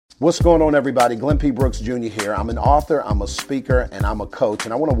What's going on, everybody? Glenn P. Brooks Jr. here. I'm an author, I'm a speaker, and I'm a coach,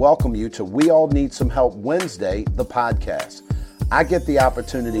 and I want to welcome you to We All Need Some Help Wednesday, the podcast. I get the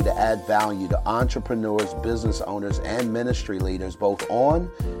opportunity to add value to entrepreneurs, business owners, and ministry leaders, both on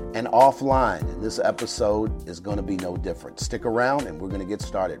and offline, and this episode is going to be no different. Stick around, and we're going to get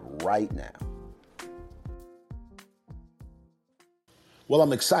started right now. Well,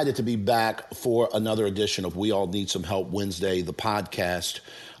 I'm excited to be back for another edition of We All Need Some Help Wednesday, the podcast.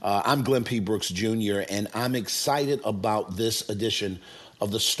 I'm Glenn P. Brooks Jr., and I'm excited about this edition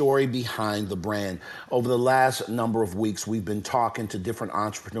of the story behind the brand. Over the last number of weeks, we've been talking to different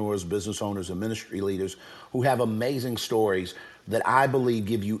entrepreneurs, business owners, and ministry leaders who have amazing stories that I believe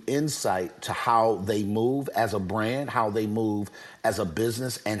give you insight to how they move as a brand, how they move as a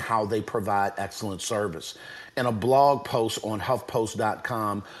business, and how they provide excellent service. In a blog post on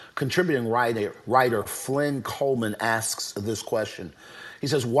HuffPost.com, contributing writer Flynn Coleman asks this question. He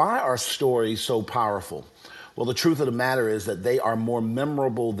says, why are stories so powerful? Well, the truth of the matter is that they are more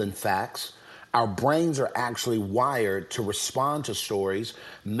memorable than facts. Our brains are actually wired to respond to stories.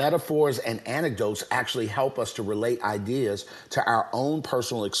 Metaphors and anecdotes actually help us to relate ideas to our own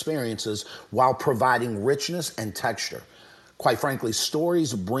personal experiences while providing richness and texture. Quite frankly,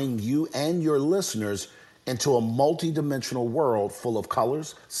 stories bring you and your listeners into a multi-dimensional world full of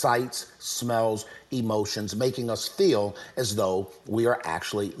colors, sights, smells, emotions, making us feel as though we are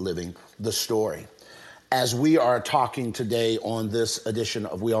actually living the story. As we are talking today on this edition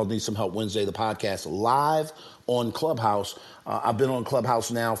of We All Need Some Help Wednesday, the podcast, live on Clubhouse. I've been on Clubhouse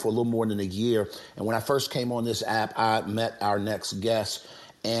now for a little more than a year. And when I first came on this app, I met our next guest.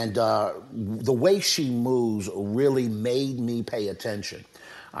 And the way she moves really made me pay attention.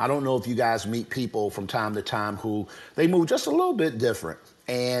 I don't know if you guys meet people from time to time who they move just a little bit different.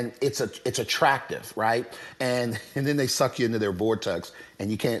 And it's attractive, right? And then they suck you into their vortex and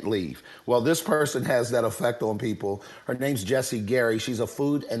you can't leave. Well, this person has that effect on people. Her name's Jese Gary. She's a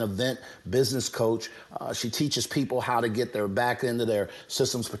food and event business coach. She teaches people how to get their back into their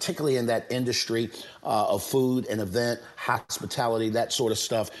systems, particularly in that industry of food and event, hospitality, that sort of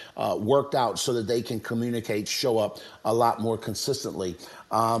stuff, worked out so that they can communicate, show up a lot more consistently.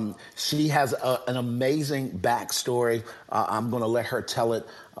 She has an amazing backstory. I'm going to let her tell it.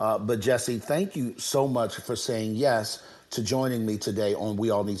 But Jese, thank you so much for saying yes to joining me today on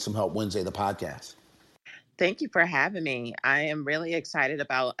We All Need Some Help Wednesday, the podcast. Thank you for having me. I am really excited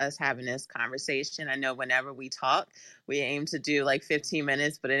about us having this conversation. I know whenever we talk, we aim to do like 15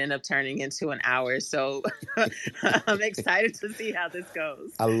 minutes, but it ended up turning into an hour. So I'm excited to see how this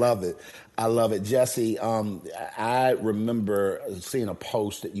goes. I love it. I love it. Jese, I remember seeing a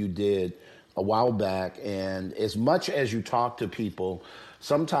post that you did a while back, and as much as you talk to people,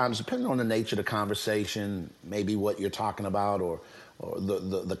 sometimes depending on the nature of the conversation, maybe what you're talking about or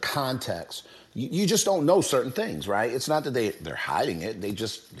the context, you just don't know certain things, right? It's not that they're hiding it; it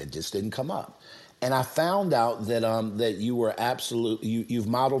just didn't come up. And I found out that that you were you've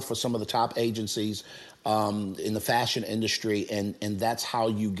modeled for some of the top agencies in the fashion industry, and that's how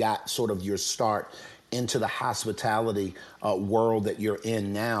you got sort of your start into the hospitality world that you're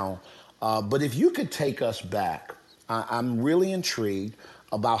in now. But if you could take us back, I'm really intrigued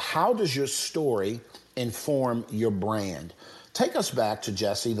about how does your story inform your brand? Take us back to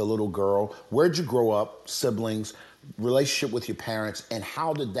Jese, the little girl. Where'd you grow up, siblings, relationship with your parents, and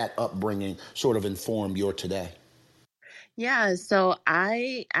how did that upbringing sort of inform your today? Yeah, so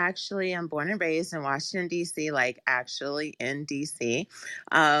I actually am born and raised in Washington, D.C., like actually in D.C.,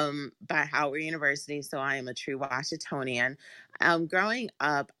 by Howard University. So I am a true Washingtonian. Growing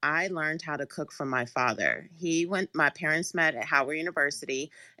up, I learned how to cook from my father. My parents met at Howard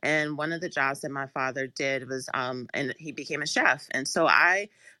University, and one of the jobs that my father did was, and he became a chef. And so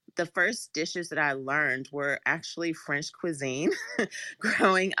the first dishes that I learned were actually French cuisine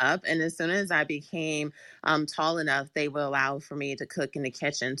growing up. And as soon as I became tall enough, they would allow for me to cook in the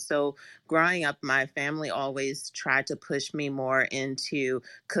kitchen. So growing up, my family always tried to push me more into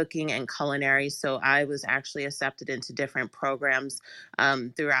cooking and culinary. So I was actually accepted into different programs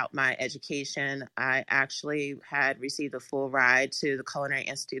throughout my education. I actually had received a full ride to the Culinary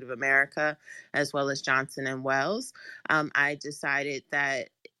Institute of America, as well as Johnson and Wales. I decided that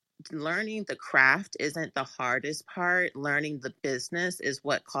learning the craft isn't the hardest part. Learning the business is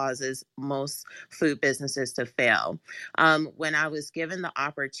what causes most food businesses to fail. When I was given the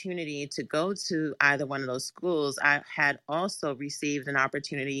opportunity to go to either one of those schools, I had also received an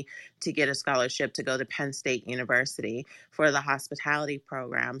opportunity to get a scholarship to go to Penn State University for the hospitality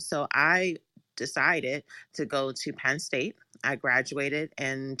program. So I decided to go to Penn State. I graduated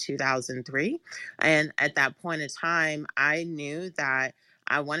in 2003. And at that point in time, I knew that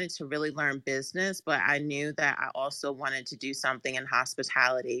I wanted to really learn business, but I knew that I also wanted to do something in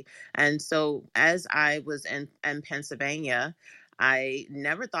hospitality. And so as I was in Pennsylvania, I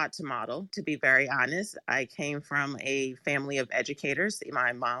never thought to model, to be very honest. I came from a family of educators.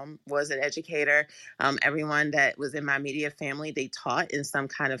 My mom was an educator. Everyone that was in my immediate family, they taught in some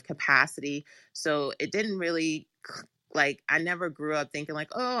kind of capacity. So it didn't really like I never grew up thinking like,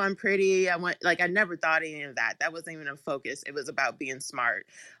 oh, I'm pretty. I want like I never thought any of that. That wasn't even a focus. It was about being smart.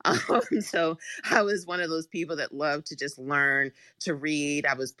 So I was one of those people that loved to just learn to read.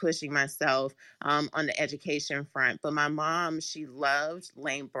 I was pushing myself on the education front. But my mom, she loved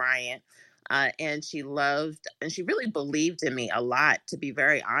Lane Bryant. And she really believed in me a lot, to be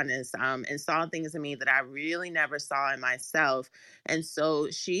very honest, and saw things in me that I really never saw in myself. And so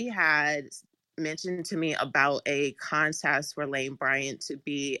she had mentioned to me about a contest for Lane Bryant to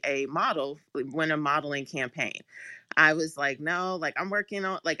be a model, win a modeling campaign. I was like, no, like I'm working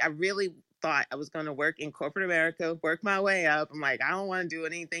on, like I really thought I was going to work in corporate America, work my way up. I'm like, I don't want to do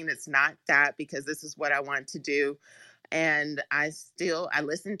anything that's not that because this is what I want to do. And I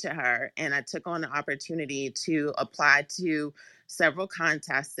listened to her and I took on the opportunity to apply to several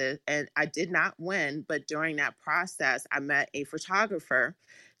contests and I did not win. But during that process, I met a photographer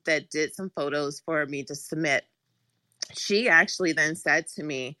that did some photos for me to submit. She actually then said to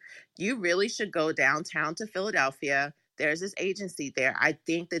me, you really should go downtown to Philadelphia. There's this agency there. I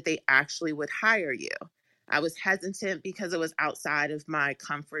think that they actually would hire you. I was hesitant because it was outside of my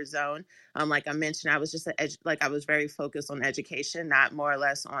comfort zone. Like I mentioned, I was just like I was very focused on education, not more or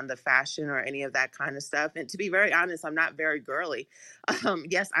less on the fashion or any of that kind of stuff. And to be very honest, I'm not very girly.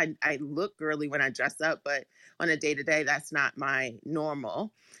 Yes, I look girly when I dress up, but on a day to day, that's not my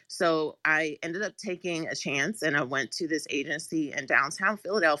normal. So I ended up taking a chance and I went to this agency in downtown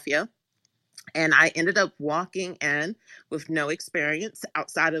Philadelphia. And I ended up walking in with no experience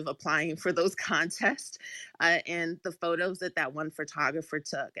outside of applying for those contests and the photos that one photographer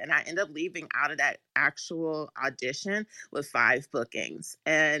took. And I ended up leaving out of that actual audition with 5 bookings.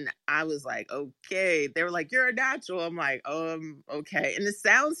 And I was like, okay. They were like, you're a natural. I'm like, okay. And it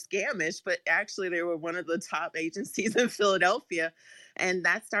sounds scamish, but actually, they were one of the top agencies in Philadelphia. And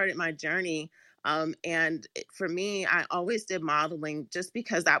that started my journey and for me, I always did modeling just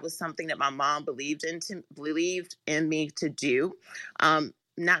because that was something that my mom believed in me to do.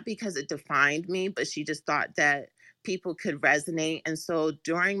 Not because it defined me, but she just thought that people could resonate. And so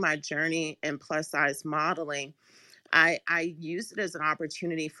during my journey in plus size modeling, I use it as an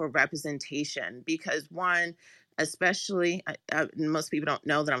opportunity for representation because one, especially most people don't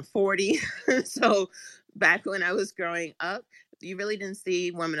know that I'm 40. So back when I was growing up, you really didn't see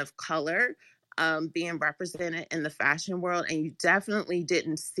women of color being represented in the fashion world, and you definitely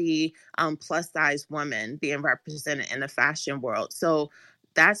didn't see plus size women being represented in the fashion world. So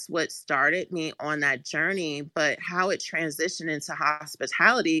that's what started me on that journey. But how it transitioned into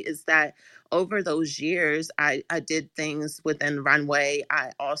hospitality is that over those years, I did things within Runway.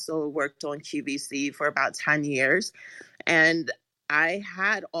 I also worked on QVC for about 10 years. And I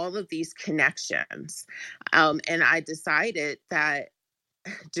had all of these connections. And I decided that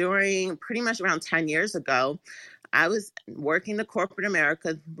during pretty much around 10 years ago, I was working the corporate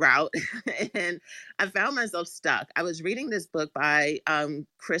America route and I found myself stuck. I was reading this book by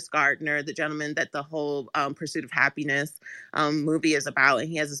Chris Gardner, the gentleman that the whole Pursuit of Happiness movie is about. And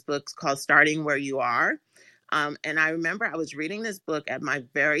he has this book called Starting Where You Are. And I remember I was reading this book at my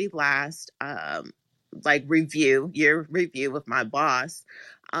very last year review with my boss.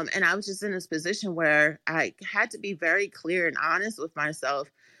 And I was just in this position where I had to be very clear and honest with myself.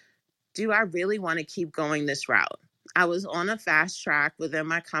 Do I really want to keep going this route? I was on a fast track within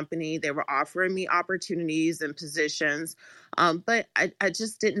my company. They were offering me opportunities and positions, but I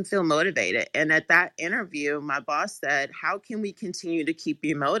just didn't feel motivated. And at that interview, my boss said, how can we continue to keep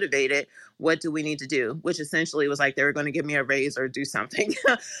you motivated? What do we need to do? Which essentially was like they were going to give me a raise or do something.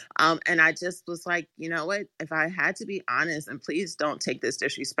 And I just was like, you know what? If I had to be honest, and please don't take this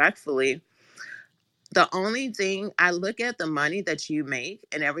disrespectfully, the only thing I look at the money that you make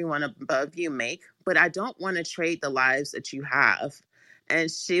and everyone above you make, but I don't want to trade the lives that you have.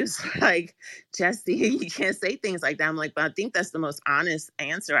 And she was like, Jesse, you can't say things like that. I'm like, but I think that's the most honest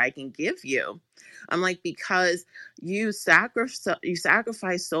answer I can give you. I'm like, because you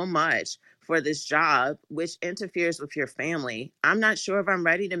sacrifice so much for this job, which interferes with your family. I'm not sure if I'm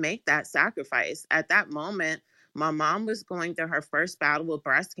ready to make that sacrifice. At that moment, my mom was going through her first battle with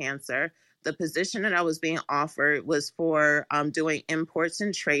breast cancer. The position that I was being offered was for doing imports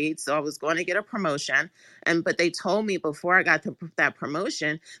and trade. So I was going to get a promotion. But they told me before I got that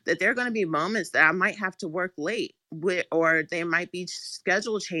promotion that there are going to be moments that I might have to work late. or there might be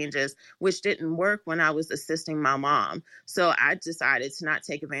schedule changes, which didn't work when I was assisting my mom. So I decided to not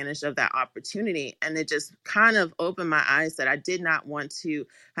take advantage of that opportunity. And it just kind of opened my eyes that I did not want to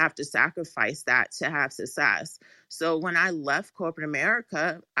have to sacrifice that to have success. So when I left corporate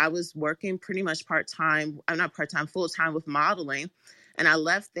America, I was working pretty much part-time, I'm not part-time, full-time with modeling. And I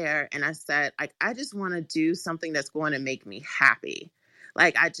left there and I said, like, I just want to do something that's going to make me happy.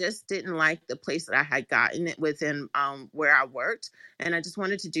 Like, I just didn't like the place that I had gotten it within where I worked. And I just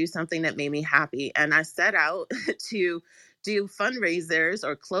wanted to do something that made me happy. And I set out to do fundraisers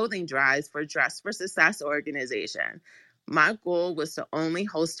or clothing drives for Dress for Success organization. My goal was to only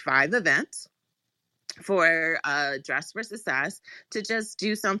host 5 events for Dress for Success, to just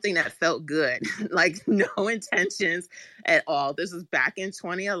do something that felt good, like no intentions at all. This was back in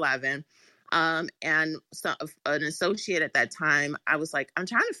 2011. And so an associate at that time, I was like, I'm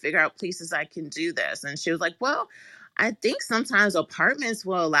trying to figure out places I can do this. And she was like, well, I think sometimes apartments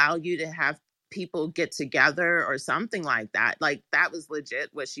will allow you to have people get together or something like that. Like, that was legit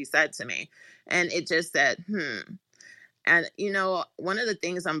what she said to me. And it just said, and, one of the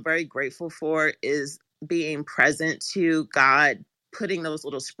things I'm very grateful for is being present to God, putting those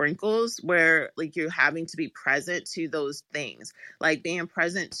little sprinkles where, like, you're having to be present to those things, like being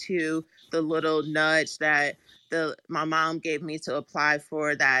present to the little nudge that my mom gave me to apply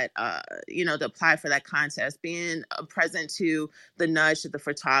for that, to apply for that contest, being present to the nudge that the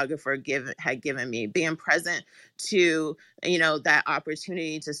photographer had given me, being present to, that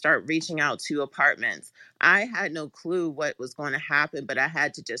opportunity to start reaching out to apartments. I had no clue what was going to happen, but I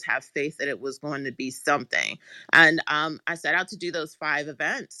had to just have faith that it was going to be something. And I set out to do those 5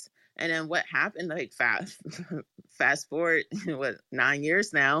 events. And then what happened, like, fast forward, 9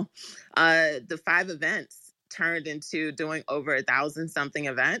 years now, the 5 events turned into doing over 1,000 something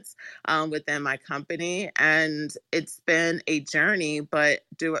events within my company. And it's been a journey, but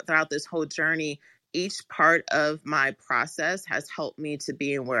throughout this whole journey, each part of my process has helped me to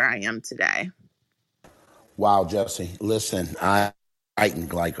be in where I am today. Wow, Jesse. Listen, I'm writing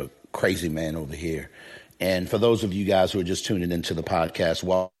like a crazy man over here. And for those of you guys who are just tuning into the podcast,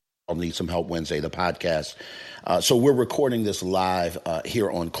 well, I'll Need Some Help Wednesday, the podcast. So we're recording this live here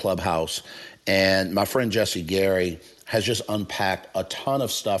on Clubhouse. And my friend Jesse Gary has just unpacked a ton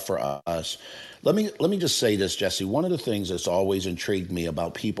of stuff for us. Let me just say this, Jesse. One of the things that's always intrigued me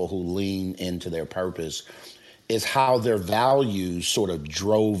about people who lean into their purpose is how their values sort of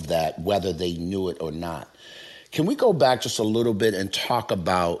drove that, whether they knew it or not. Can we go back just a little bit and talk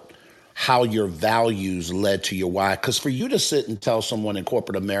about how your values led to your why? Because for you to sit and tell someone in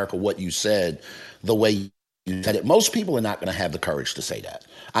corporate America what you said, the way you said it, most people are not going to have the courage to say that.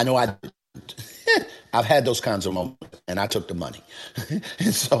 I know I've had those kinds of moments, and I took the money.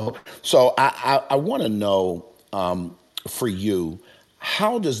 And so I want to know, for you,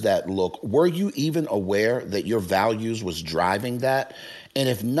 how does that look? Were you even aware that your values was driving that? And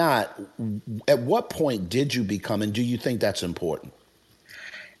if not, at what point did you become, and do you think that's important?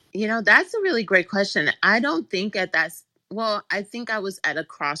 That's a really great question. I don't think well, I think I was at a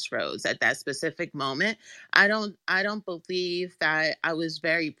crossroads at that specific moment. I don't believe that I was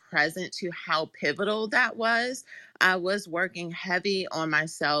very present to how pivotal that was. I was working heavy on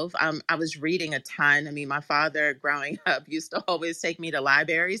myself. I was reading a ton. I mean, my father growing up used to always take me to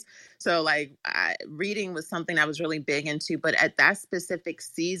libraries. So, like, reading was something I was really big into. But at that specific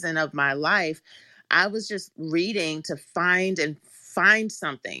season of my life, I was just reading to find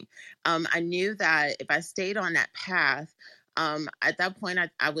something. I knew that if I stayed on that path, at that point,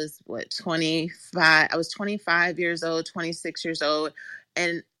 I was 25. I was 25 years old, 26 years old,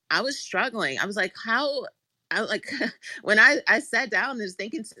 and I was struggling. I was like, how? I like when I sat down and was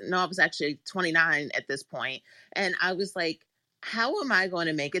thinking. No, I was actually 29 at this point, and I was like, how am I going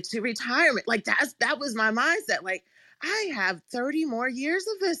to make it to retirement? Like, that was my mindset. Like, I have 30 more years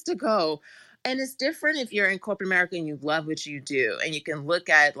of this to go. And it's different if you're in corporate America and you love what you do and you can look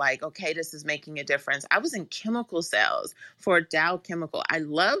at, like, okay, this is making a difference. I was in chemical sales for Dow Chemical. I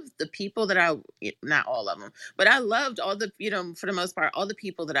loved the people that not all of them, but I loved all the, for the most part, all the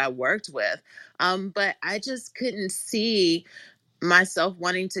people that I worked with. But I just couldn't see myself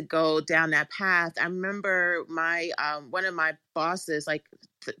wanting to go down that path. I remember one of my bosses, like,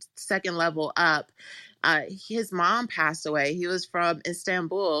 second level up, his mom passed away. He was from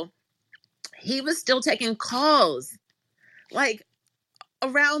Istanbul. He was still taking calls, like,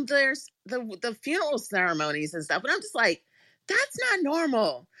 around the funeral ceremonies and stuff. And I'm just like, that's not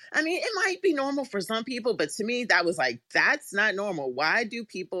normal. I mean, it might be normal for some people, but to me, that was like, that's not normal. Why do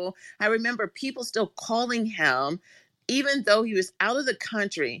people? I remember people still calling him, even though he was out of the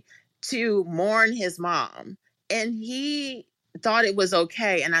country, to mourn his mom. and he thought it was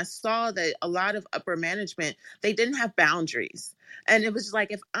okay. And I saw that a lot of upper management, they didn't have boundaries. And it was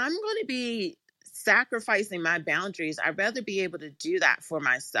like, if I'm going to be sacrificing my boundaries, I'd rather be able to do that for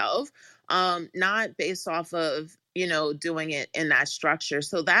myself, not based off of, doing it in that structure.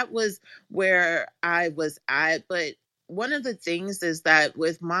 So that was where I was at. But one of the things is that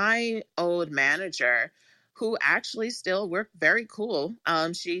with my old manager, who actually still work very cool.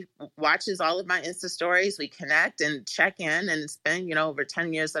 She watches all of my Insta stories. We connect and check in, and it's been, over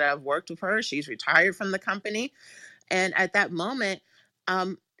 10 years that I've worked with her. She's retired from the company. And at that moment,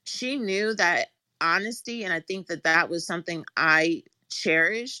 she knew that honesty, and I think that that was something I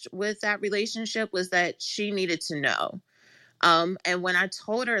cherished with that relationship, was that she needed to know. And when I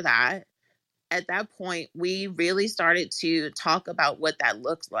told her that, at that point, we really started to talk about what that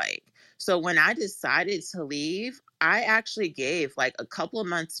looked like. So when I decided to leave, I actually gave like a couple of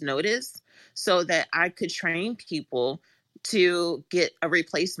months' notice so that I could train people to get a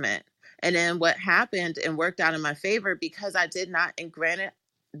replacement. And then what happened and worked out in my favor, because I did not, and granted,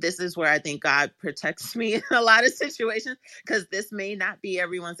 this is where I think God protects me in a lot of situations, because this may not be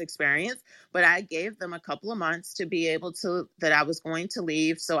everyone's experience, but I gave them a couple of months to be able to, that I was going to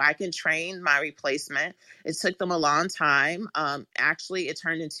leave so I can train my replacement. It took them a long time. Actually, it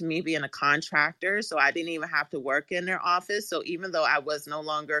turned into me being a contractor, so I didn't even have to work in their office. So even though I was no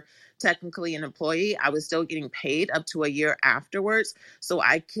longer technically an employee, I was still getting paid up to a year afterwards, so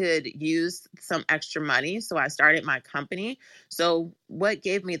I could use some extra money. So I started my company. So what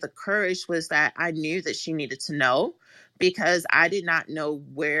gave me the courage was that I knew that she needed to know, because I did not know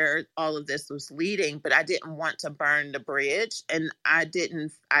where all of this was leading, but I didn't want to burn the bridge. And I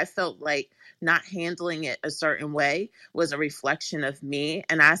felt like not handling it a certain way was a reflection of me.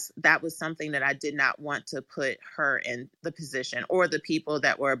 And that was something that I did not want to put her in the position, or the people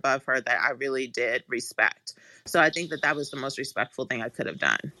that were above her that I really did respect. So I think that that was the most respectful thing I could have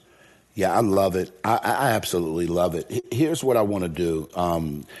done. Yeah, I love it. I absolutely love it. Here's what I want to do.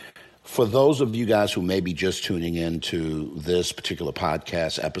 For those of you guys who may be just tuning into this particular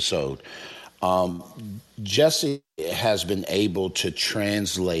podcast episode, Jesse has been able to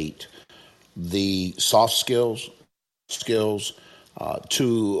translate the soft skills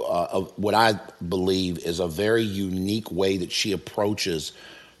to what I believe is a very unique way that she approaches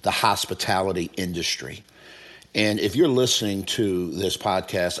the hospitality industry. And if you're listening to this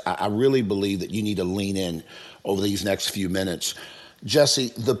podcast, I really believe that you need to lean in over these next few minutes. Jesse,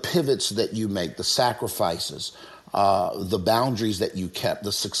 the pivots that you make, the sacrifices, the boundaries that you kept,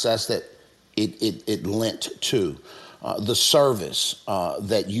 the success that it lent to, the service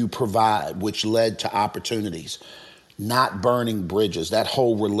that you provide, which led to opportunities, not burning bridges, that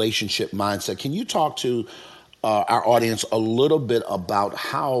whole relationship mindset. Can you talk to our audience a little bit about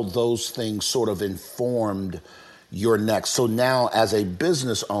how those things sort of informed your next? So now, as a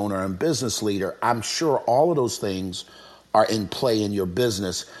business owner and business leader, I'm sure all of those things are in play in your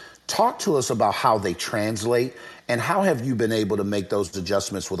business. Talk to us about how they translate, and how have you been able to make those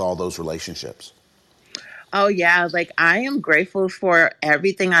adjustments with all those relationships? Oh yeah, like I am grateful for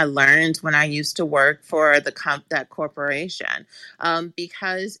everything I learned when I used to work for that corporation,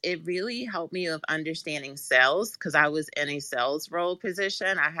 because it really helped me with understanding sales. Because I was in a sales role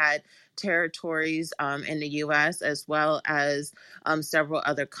position, I had territories in the U.S. as well as several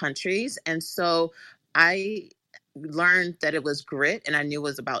other countries, and so I learned that it was grit, and I knew it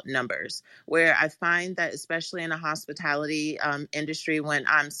was about numbers. Where I find that, especially in the hospitality industry, when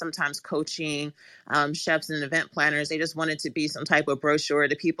I'm sometimes coaching chefs and event planners, they just want it to be some type of brochure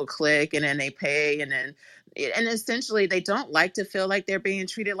that people click and then they pay, and essentially they don't like to feel like they're being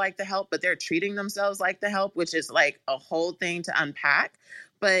treated like the help, but they're treating themselves like the help, which is like a whole thing to unpack.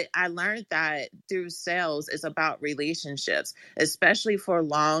 But I learned that through sales is about relationships, especially for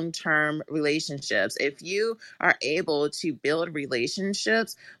long-term relationships. If you are able to build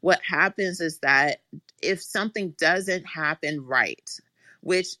relationships, what happens is that if something doesn't happen right,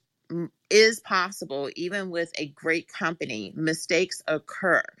 which is possible even with a great company, mistakes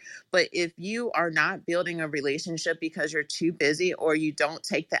occur. But if you are not building a relationship because you're too busy, or you don't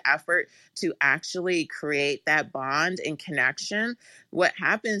take the effort to actually create that bond and connection, what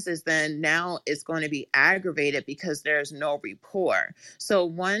happens is then now it's going to be aggravated because there's no rapport. So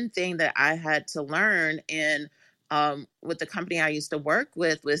one thing that I had to learn in with the company I used to work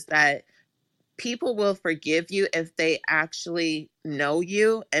with was that people will forgive you if they actually know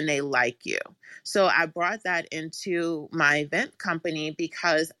you and they like you. So I brought that into my event company,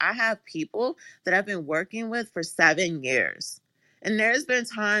 because I have people that I've been working with for 7 years. And there's been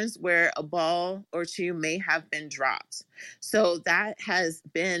times where a ball or two may have been dropped. So that has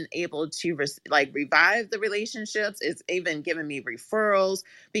been able to revive the relationships. It's even given me referrals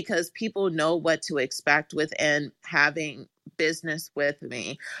because people know what to expect within having business with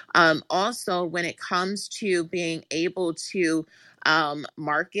me. Also, when it comes to being able to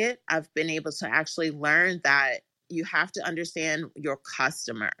market, I've been able to actually learn that you have to understand your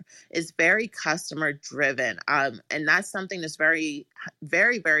customer. It's very customer driven. And that's something that's very,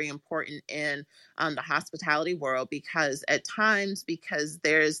 very, very important in the hospitality world, because at times, because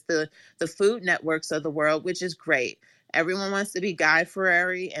there's the food networks of the world, which is great. Everyone wants to be Guy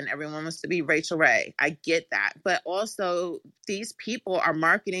Fieri and everyone wants to be Rachel Ray. I get that. But also, these people are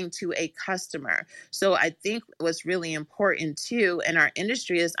marketing to a customer. So I think what's really important too in our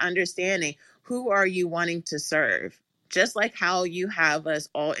industry is understanding, who are you wanting to serve? Just like how you have us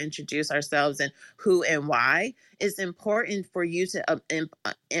all introduce ourselves and who and why, it's important for you to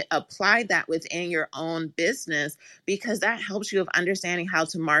apply that within your own business, because that helps you of understanding how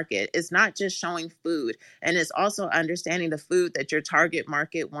to market. It's not just showing food, and it's also understanding the food that your target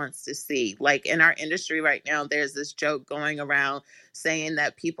market wants to see. Like in our industry right now, there's this joke going around saying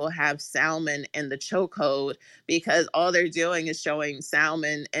that people have salmon in the chokehold because all they're doing is showing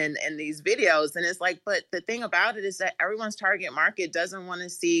salmon in these videos. And it's like, but the thing about it is that everyone's target market doesn't want to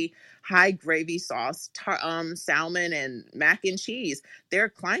see high gravy sauce salmon and mac and cheese. There are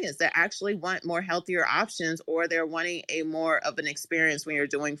clients that actually want more healthier options, or they're wanting a more of an experience when you're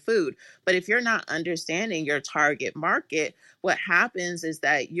doing food. But if you're not understanding your target market, what happens is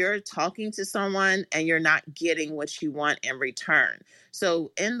that you're talking to someone and you're not getting what you want in return.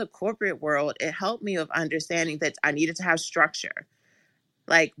 So in the corporate world, it helped me with understanding that I needed to have structure.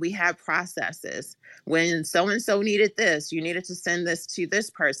 Like, we have processes. When so and so needed this, you needed to send this to this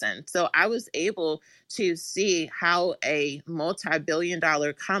person. So I was able to see how a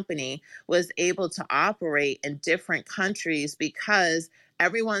multi-billion-dollar company was able to operate in different countries, because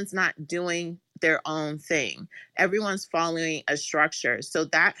everyone's not doing their own thing. Everyone's following a structure. So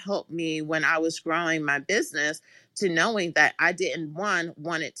that helped me when I was growing my business, to knowing that I didn't want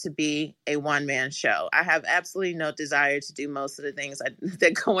it to be a one-man show. I have absolutely no desire to do most of the things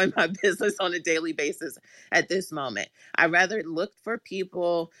that go in my business on a daily basis at this moment. I rather look for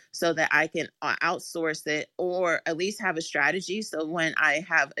people so that I can outsource it, or at least have a strategy so when I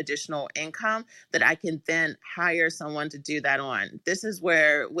have additional income, that I can then hire someone to do that on. This is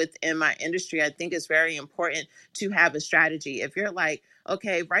where within my industry, I think it's very important to have a strategy. If you're like,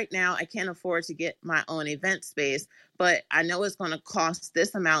 okay, right now I can't afford to get my own event space, but I know it's going to cost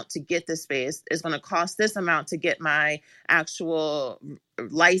this amount to get the space. It's going to cost this amount to get my actual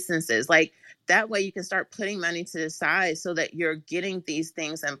licenses. Like, that way you can start putting money to the side so that you're getting these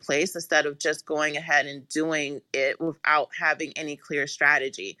things in place, instead of just going ahead and doing it without having any clear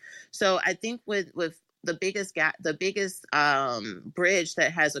strategy. So I think with the biggest gap, the biggest bridge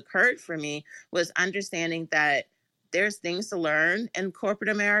that has occurred for me was understanding that there's things to learn in corporate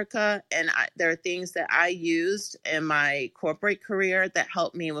America. And there are things that I used in my corporate career that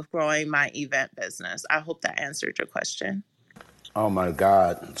helped me with growing my event business. I hope that answered your question. Oh my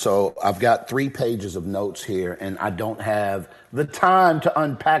God. So I've got 3 pages of notes here and I don't have the time to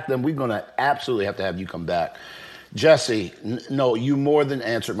unpack them. We're going to absolutely have to have you come back. Jesse, no, you more than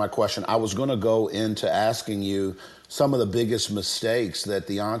answered my question. I was going to go into asking you some of the biggest mistakes that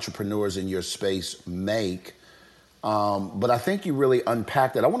the entrepreneurs in your space make. But I think you really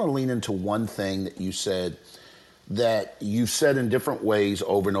unpacked it. I want to lean into one thing that you said in different ways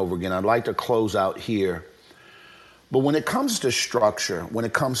over and over again. I'd like to close out here. But when it comes to structure, when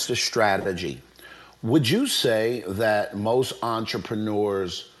it comes to strategy, would you say that most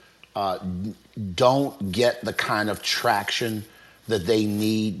entrepreneurs don't get the kind of traction that they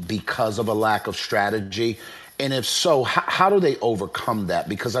need because of a lack of strategy? And if so, how do they overcome that?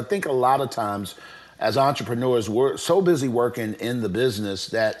 Because I think a lot of times as entrepreneurs, we're so busy working in the business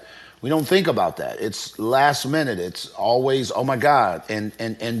that we don't think about that. It's last minute. It's always, oh my God. And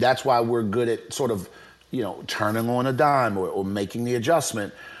that's why we're good at sort of, turning on a dime or making the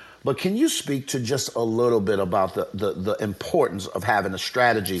adjustment. But can you speak to just a little bit about the importance of having a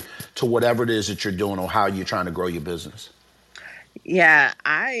strategy to whatever it is that you're doing or how you're trying to grow your business? Yeah,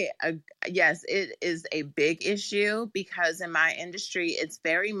 yes, it is a big issue because in my industry, it's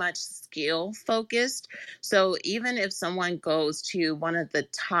very much skill focused. So even if someone goes to one of the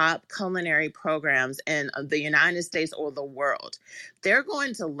top culinary programs in the United States or the world, they're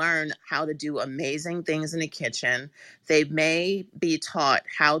going to learn how to do amazing things in the kitchen. They may be taught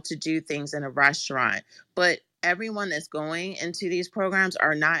how to do things in a restaurant, but everyone that's going into these programs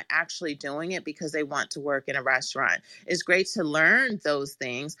are not actually doing it because they want to work in a restaurant. It's great to learn those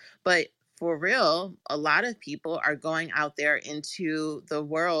things, but for real, a lot of people are going out there into the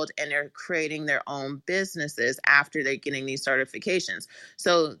world and they're creating their own businesses after they're getting these certifications.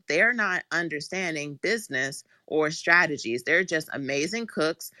 So they're not understanding business or strategies. They're just amazing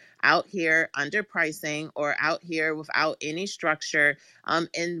cooks out here underpricing or out here without any structure.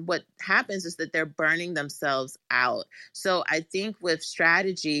 And what happens is that they're burning themselves out. So I think with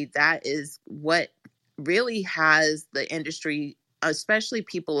strategy, that is what really has the industry, especially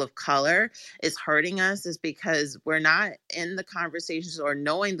people of color, is hurting us, is because we're not in the conversations or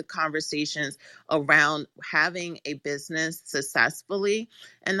knowing the conversations around having a business successfully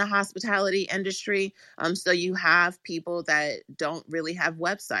in the hospitality industry. So you have people that don't really have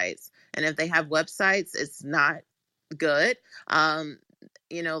websites. And if they have websites, it's not good. Um,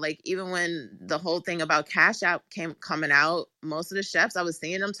 like even when the whole thing about Cash App came coming out, most of the chefs I was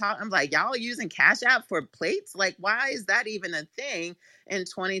seeing them talk, I'm like, y'all are using Cash App for plates? Like, why is that even a thing in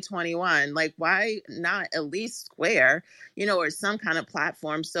 2021? Like, why not at least Square, or some kind of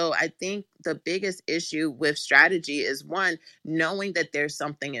platform? So I think the biggest issue with strategy is, one, knowing that there's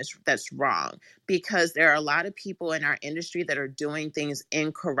something that's wrong, because there are a lot of people in our industry that are doing things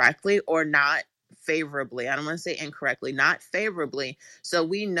incorrectly or not favorably. I don't want to say incorrectly, not favorably. So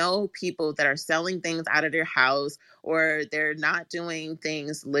we know people that are selling things out of their house or they're not doing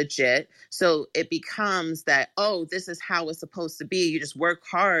things legit. So it becomes that, oh, this is how it's supposed to be. You just work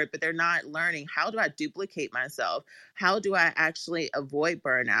hard, but they're not learning, how do I duplicate myself? How do I actually avoid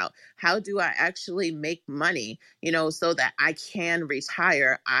burnout? How do I actually make money, so that I can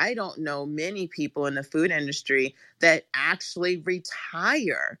retire? I don't know many people in the food industry that actually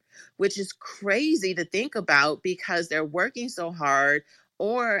retire, which is crazy to think about because they're working so hard.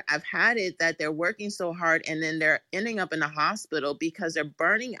 Or I've had it that they're working so hard and then they're ending up in the hospital because they're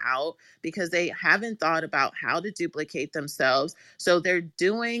burning out, because they haven't thought about how to duplicate themselves. So they're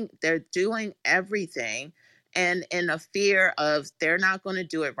doing everything and in a fear of they're not going to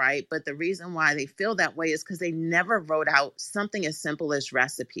do it right. But the reason why they feel that way is because they never wrote out something as simple as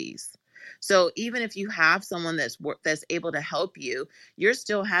recipes. So even if you have someone that's able to help you, you're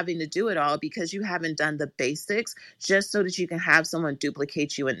still having to do it all because you haven't done the basics just so that you can have someone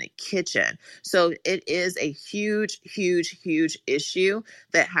duplicate you in the kitchen. So it is a huge, huge, huge issue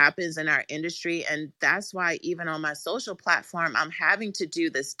that happens in our industry. And that's why even on my social platform, I'm having to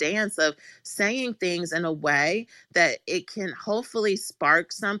do this dance of saying things in a way that it can hopefully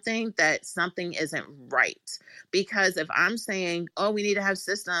spark something, that something isn't right. Because if I'm saying, oh, we need to have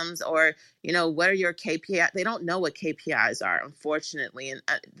systems, or what are your KPIs? They don't know what KPIs are, unfortunately. And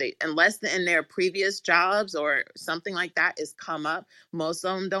unless in their previous jobs or something like that has come up, most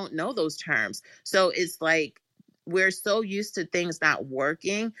of them don't know those terms. So it's like, we're so used to things not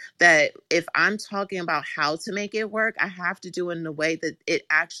working that if I'm talking about how to make it work, I have to do it in a way that it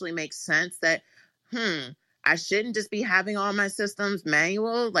actually makes sense, that, I shouldn't just be having all my systems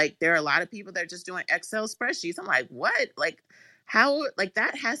manual. Like, there are a lot of people that are just doing Excel spreadsheets. I'm like, what? Like, how? Like,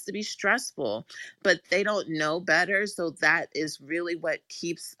 that has to be stressful, but they don't know better. So that is really what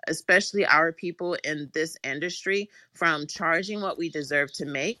keeps, especially our people in this industry, from charging what we deserve to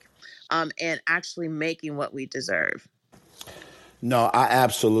make, and actually making what we deserve. No, I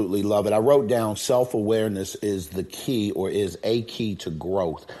absolutely love it. I wrote down self-awareness is the key, or is a key to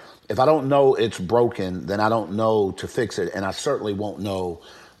growth. If I don't know it's broken, then I don't know to fix it, and I certainly won't know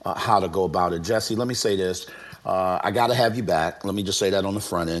how to go about it. Jesse, let me say this. I got to have you back. Let me just say that on the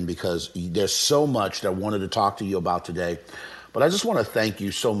front end, because there's so much that I wanted to talk to you about today. But I just want to thank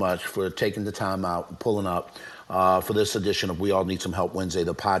you so much for taking the time out and pulling up for this edition of We All Need Some Help Wednesday,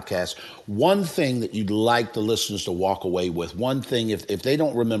 the podcast. One thing that you'd like the listeners to walk away with, one thing, if they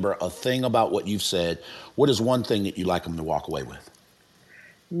don't remember a thing about what you've said, what is one thing that you'd like them to walk away with?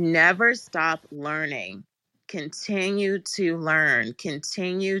 Never stop learning. Continue to learn.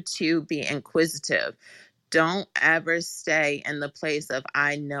 Continue to be inquisitive. Don't ever stay in the place of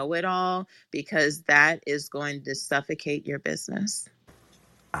I know it all, because that is going to suffocate your business.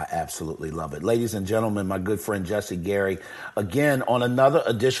 I absolutely love it. Ladies and gentlemen, my good friend Jesse Gary, again, on another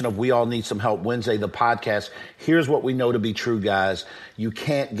edition of We All Need Some Help Wednesday, the podcast. Here's what we know to be true, guys. You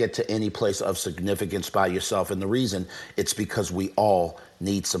can't get to any place of significance by yourself. And the reason, it's because we all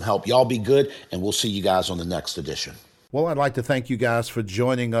need some help. Y'all be good, and we'll see you guys on the next edition. Well, I'd like to thank you guys for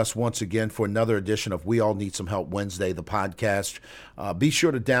joining us once again for another edition of We All Need Some Help Wednesday, the podcast. Be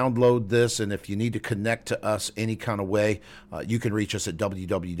sure to download this, and if you need to connect to us any kind of way, you can reach us at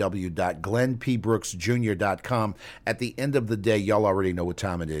www.glennpbrooksjr.com. At the end of the day, y'all already know what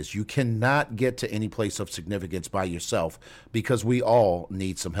time it is. You cannot get to any place of significance by yourself because we all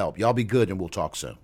need some help. Y'all be good, and we'll talk soon.